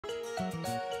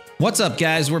What's up,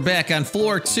 guys? We're back on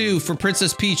floor 2 for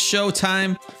Princess Peach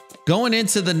Showtime. Going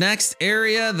into the next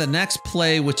area, the next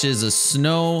play, which is a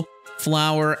snow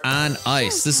flower on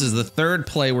ice. This is the third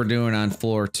play we're doing on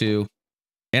floor 2.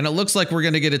 And it looks like we're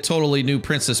going to get a totally new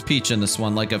Princess Peach in this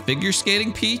one, like a figure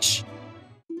skating Peach.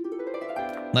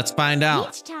 Let's find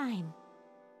out. Peach time.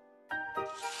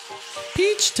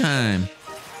 Peach time.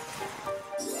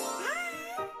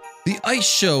 The ice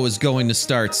show is going to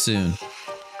start soon.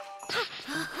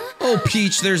 Oh,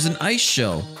 Peach, there's an ice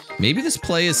show. Maybe this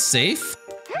play is safe?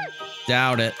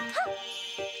 Doubt it.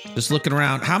 Just looking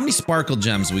around. How many sparkle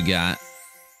gems we got?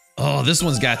 Oh, this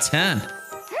one's got 10.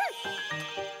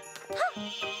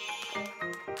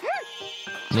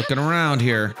 Looking around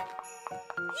here.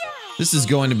 This is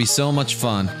going to be so much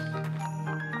fun.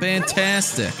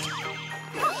 Fantastic.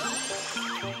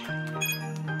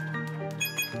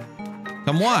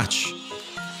 Come watch.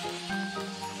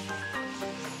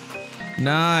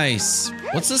 Nice.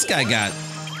 What's this guy got?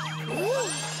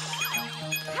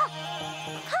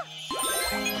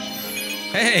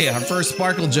 Hey, our first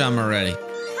sparkle gem already.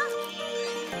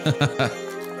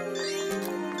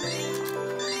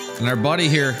 And our buddy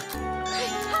here.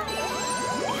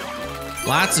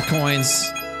 Lots of coins.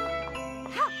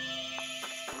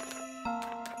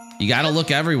 You gotta look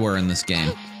everywhere in this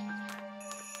game.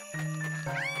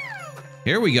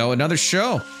 Here we go, another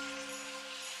show.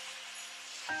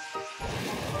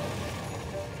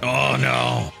 Oh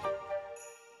no.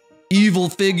 Evil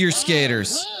figure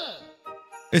skaters.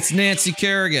 It's Nancy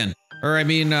Kerrigan. Or I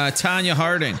mean, Tanya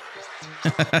Harding.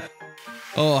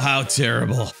 Oh, how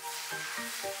terrible.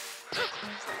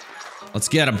 Let's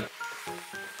get him.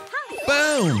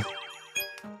 Boom.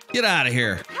 Get out of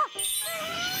here.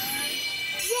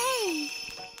 Yay.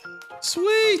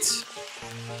 Sweet.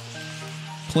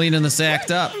 Cleaning this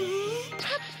act up.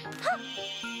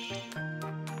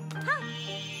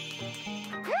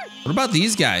 What about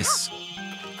these guys?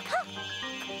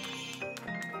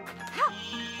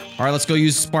 All right, let's go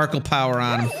use sparkle power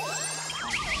on them.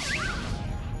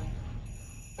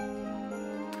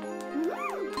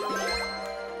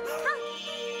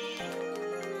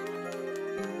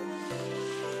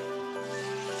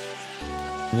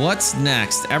 What's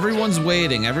next? Everyone's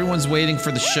waiting. Everyone's waiting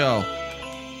for the show.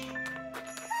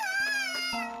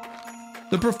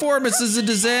 The performance is a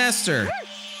disaster.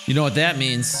 You know what that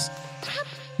means.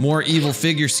 More evil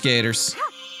figure skaters.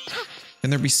 Can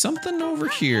there be something over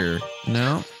here?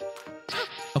 No?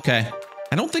 Okay.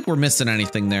 I don't think we're missing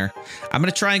anything there. I'm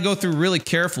gonna try and go through really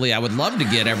carefully. I would love to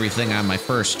get everything on my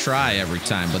first try every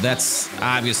time, but that's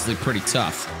obviously pretty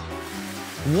tough.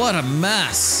 What a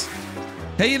mess.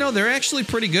 Hey, you know, they're actually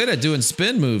pretty good at doing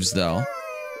spin moves, though.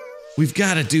 We've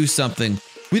got to do something.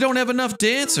 We don't have enough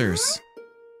dancers.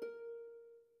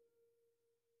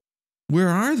 Where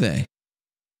are they?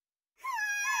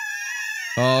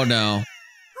 Oh, no.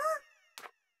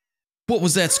 What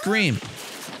was that scream?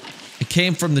 It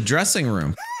came from the dressing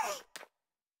room.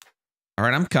 All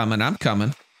right, I'm coming. I'm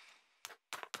coming.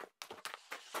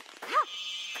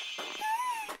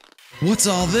 What's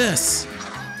all this?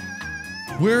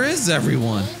 Where is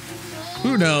everyone?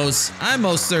 Who knows? I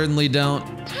most certainly don't.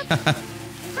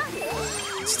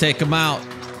 Let's take him out.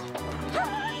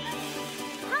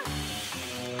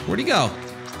 Where'd he go?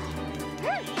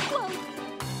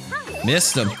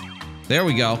 Missed him. There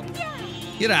we go.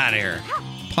 Get out of here,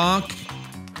 punk.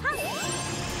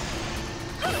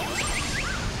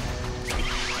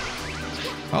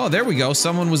 Oh, there we go.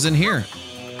 Someone was in here.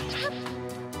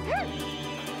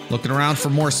 Looking around for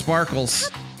more sparkles.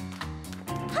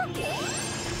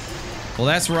 Well,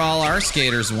 that's where all our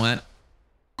skaters went.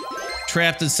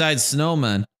 Trapped inside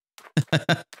snowmen.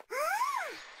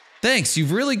 Thanks,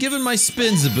 you've really given my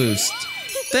spins a boost.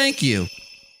 Thank you.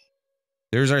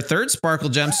 There's our third sparkle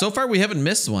gem. So far, we haven't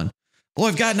missed one. Oh,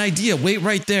 I've got an idea. Wait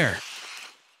right there.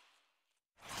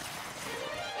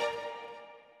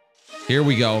 Here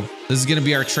we go. This is gonna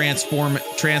be our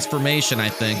transformation, I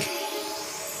think.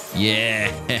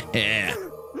 Yeah.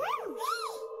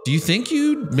 Do you think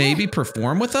you'd maybe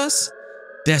perform with us?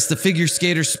 That's the figure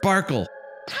skater sparkle.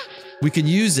 We can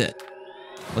use it.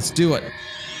 Let's do it.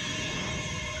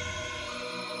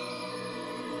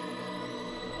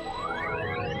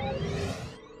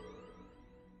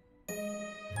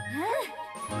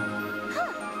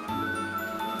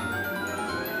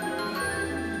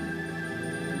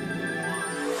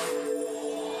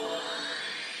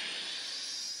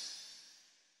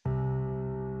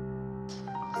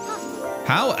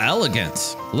 How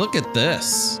elegant. Look at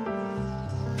this.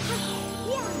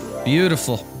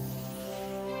 Beautiful.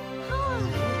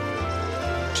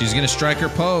 She's gonna strike her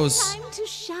pose. Time to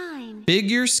shine.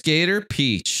 Figure skater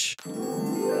Peach.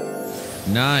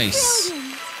 Nice.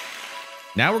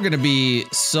 Now we're gonna be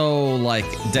so like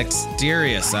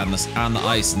dexterous on the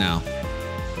ice now.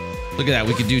 Look at that.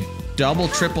 We could do double,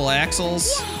 triple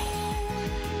axles.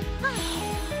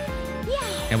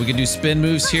 And we can do spin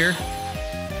moves here.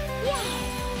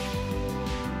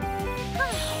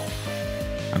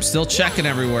 I'm still checking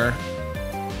everywhere.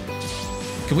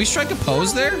 Can we strike a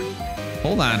pose there?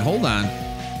 Hold on, hold on.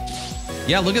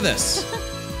 Yeah, look at this.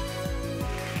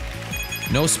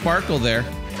 No sparkle there.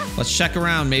 Let's check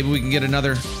around. Maybe we can get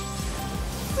another.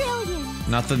 Brilliant.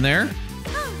 Nothing there.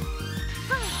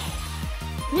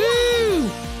 Woo!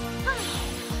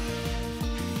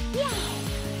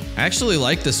 I actually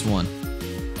like this one.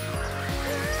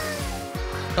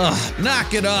 Ugh,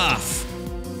 knock it off.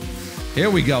 Here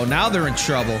we go. Now they're in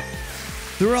trouble.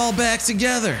 They're all back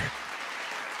together.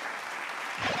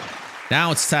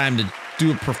 Now it's time to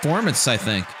do a performance, I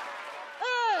think.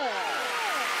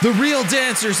 The real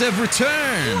dancers have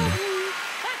returned.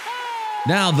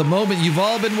 Now the moment you've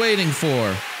all been waiting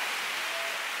for.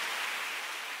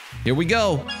 Here we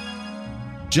go.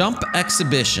 Jump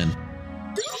exhibition.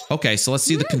 Okay, so let's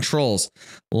see the controls.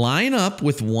 Line up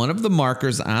with one of the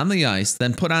markers on the ice,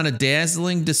 then put on a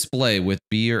dazzling display with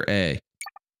B or A.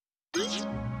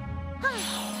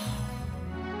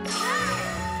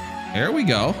 There we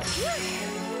go.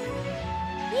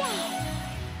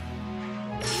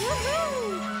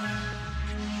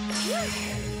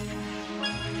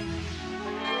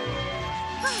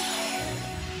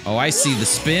 Oh, I see. The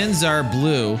spins are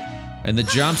blue and the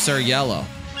jumps are yellow.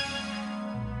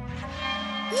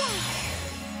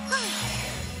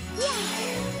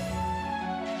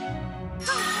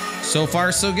 So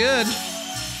far, so good.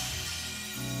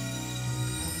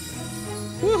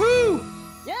 Woohoo!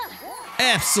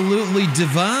 Absolutely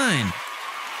divine.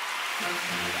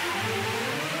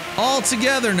 All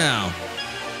together now.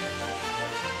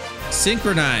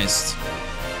 Synchronized.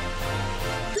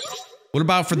 What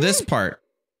about for this part?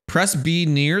 Press B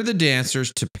near the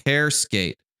dancers to pair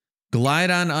skate.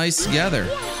 Glide on ice together.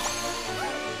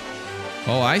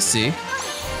 Oh, I see.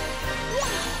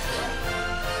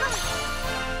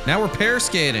 Now we're pair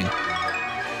skating.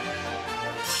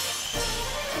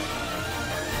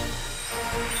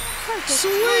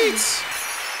 Sweet!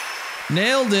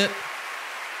 Nailed it.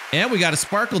 And we got a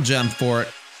sparkle gem for it.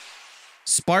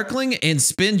 Sparkling and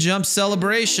spin jump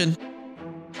celebration.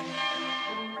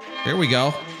 Here we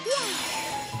go.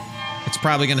 It's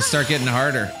probably gonna start getting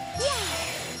harder.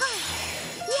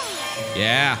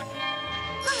 Yeah.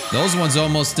 Those ones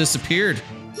almost disappeared.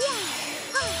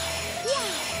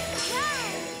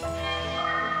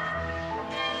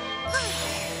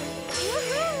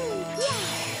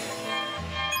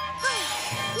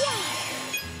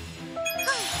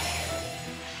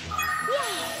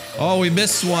 Oh, we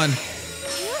missed one.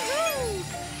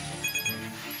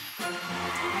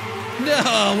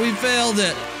 No, we failed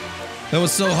it. That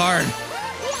was so hard.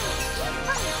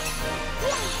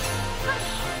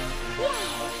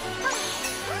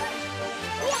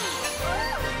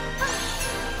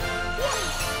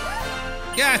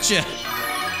 Gotcha.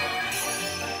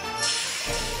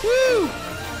 Woo.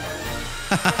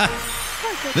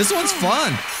 This one's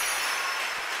fun.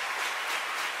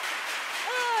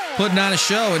 Putting on a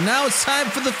show, and now it's time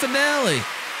for the finale.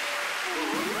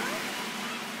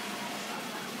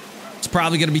 It's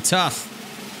probably gonna be tough.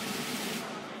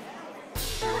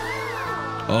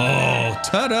 Oh,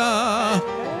 ta-da!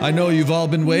 I know you've all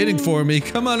been waiting for me.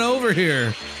 Come on over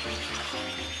here.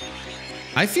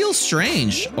 I feel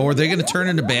strange. Oh, are they gonna turn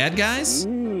into bad guys?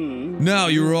 Now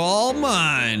you're all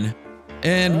mine.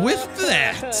 And with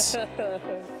that,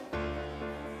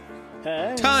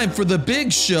 time for the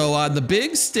big show on the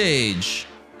big stage.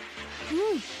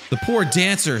 The poor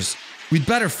dancers. We'd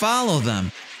better follow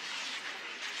them.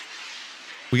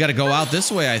 We gotta go out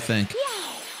this way, I think.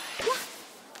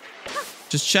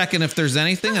 Just checking if there's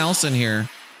anything else in here.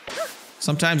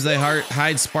 Sometimes they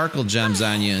hide sparkle gems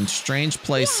on you in strange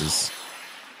places.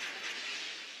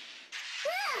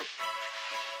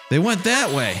 They went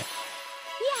that way.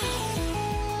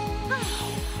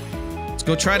 Let's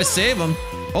go try to save them.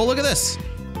 Oh, look at this.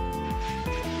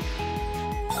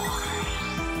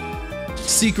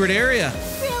 Secret area.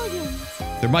 Brilliant.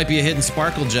 There might be a hidden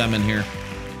sparkle gem in here.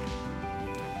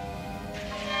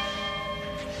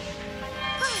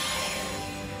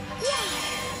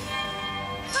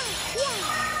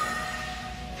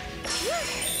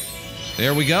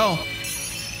 There we go.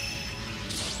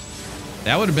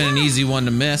 That would have been an easy one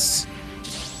to miss.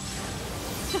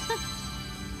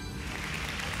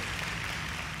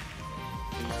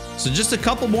 So just a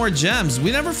couple more gems.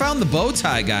 We never found the bow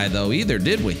tie guy though either,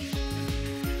 did we?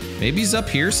 Maybe he's up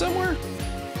here somewhere?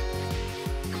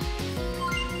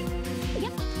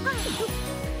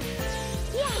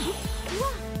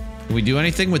 Can we do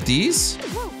anything with these?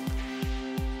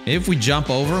 Maybe if we jump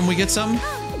over them, we get something?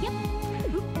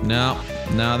 No,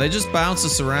 no, they just bounce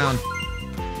us around.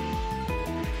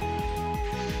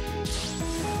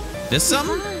 This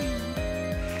something?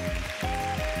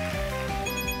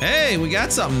 Hey, we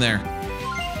got something there.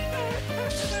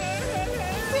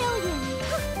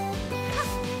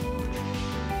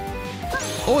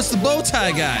 Oh, it's the bow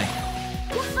tie guy.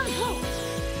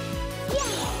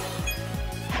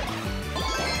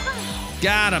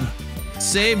 Got him.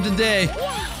 Saved the day.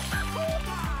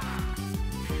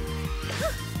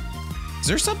 Is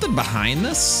there something behind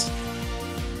this?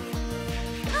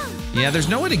 Yeah, there's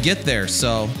no way to get there,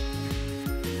 so...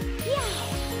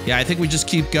 Yeah, I think we just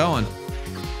keep going.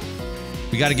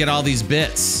 We gotta get all these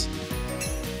bits.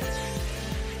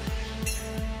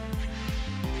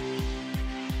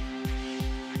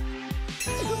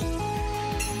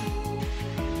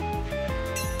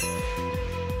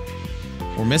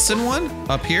 We're missing one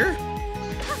up here.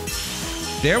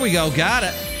 There we go, got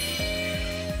it.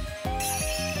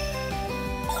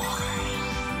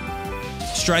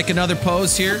 Strike another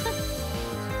pose here.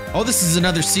 Oh, this is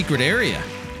another secret area.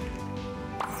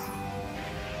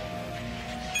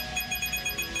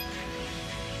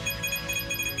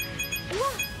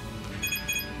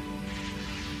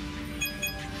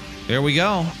 There we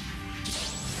go.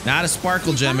 Not a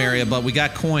sparkle gem area, but we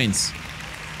got coins.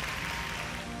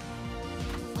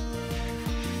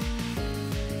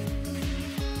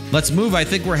 Let's move. I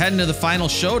think we're heading to the final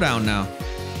showdown now.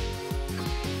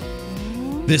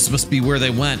 This must be where they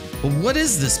went. But what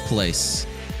is this place?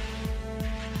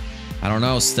 I don't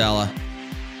know, Stella.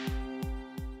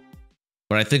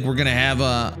 But I think we're gonna have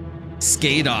a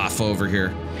skate off over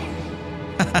here.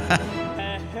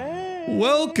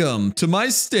 Welcome to my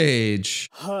stage.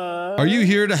 Are you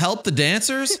here to help the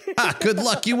dancers? Ah, good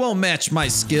luck, you won't match my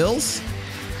skills.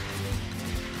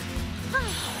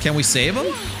 Can we save them?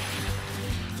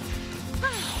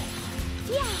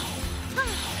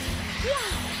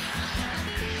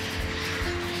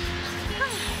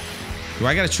 Do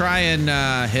I gotta try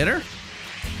and hit her?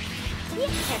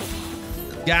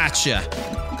 Gotcha.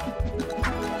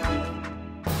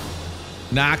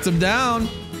 Knocked him down.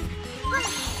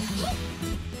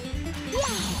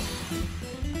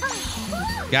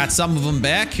 Got some of them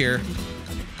back here.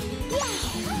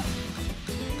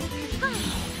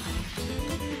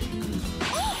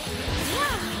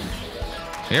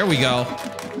 There we go.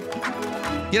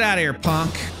 Get out of here,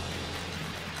 punk.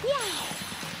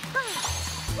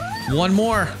 One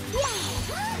more.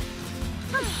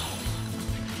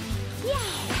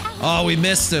 Oh, we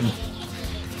missed him.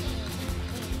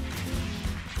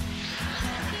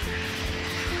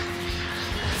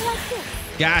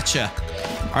 Gotcha.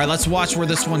 All right, let's watch where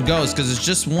this one goes, because it's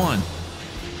just one.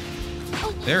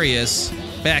 There he is.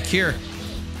 Back here.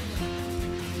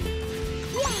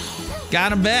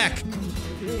 Got him back.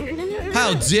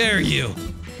 How dare you?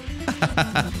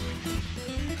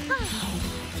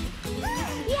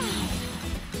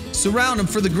 Surround him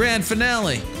for the grand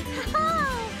finale.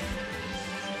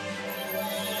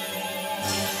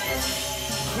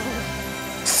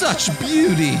 Such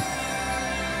beauty.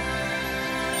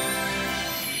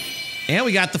 And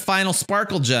we got the final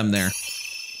sparkle gem there.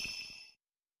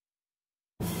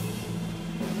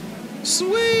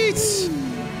 Sweet.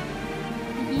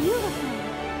 Beautiful.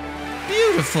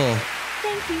 Beautiful.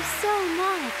 Thank you so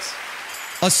much.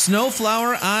 A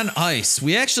snowflower on ice.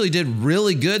 We actually did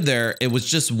really good there. It was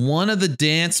just one of the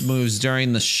dance moves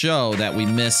during the show that we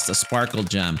missed a sparkle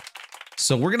gem.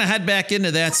 So we're gonna head back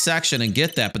into that section and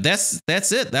get that. But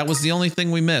that's it. That was the only thing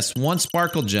we missed. One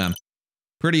sparkle gem.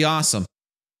 Pretty awesome.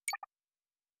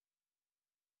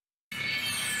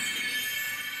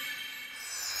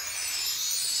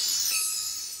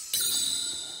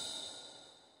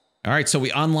 All right, so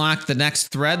we unlocked the next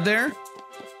thread there.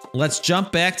 Let's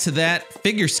jump back to that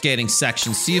figure skating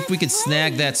section, see if we can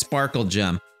snag that sparkle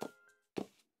gem.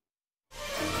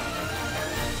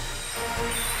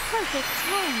 Perfect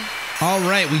time. All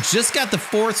right, we just got the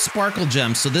 4th sparkle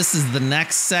gem, so this is the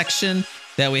next section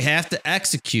that we have to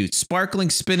execute. Sparkling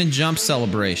spin and jump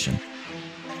celebration.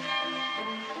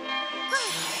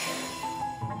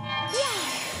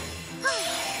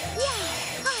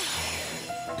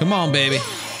 Come on, baby.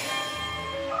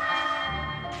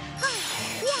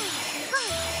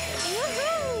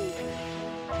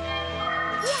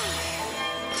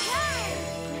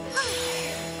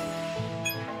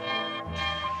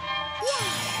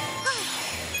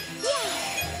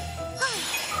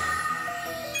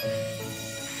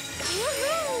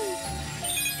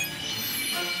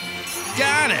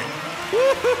 Got it!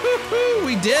 Woo-hoo-hoo-hoo!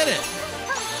 We did it!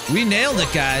 We nailed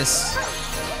it, guys.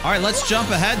 All right, let's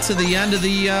jump ahead to the end of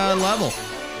the level.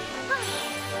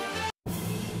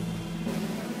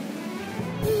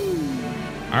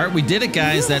 All right, we did it,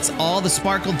 guys. That's all the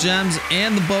sparkle gems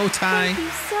and the bow tie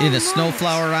in a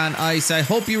snowflower on ice. I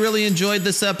hope you really enjoyed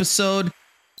this episode.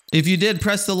 If you did,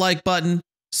 press the like button,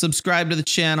 subscribe to the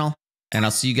channel, and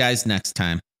I'll see you guys next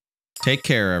time. Take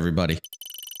care, everybody.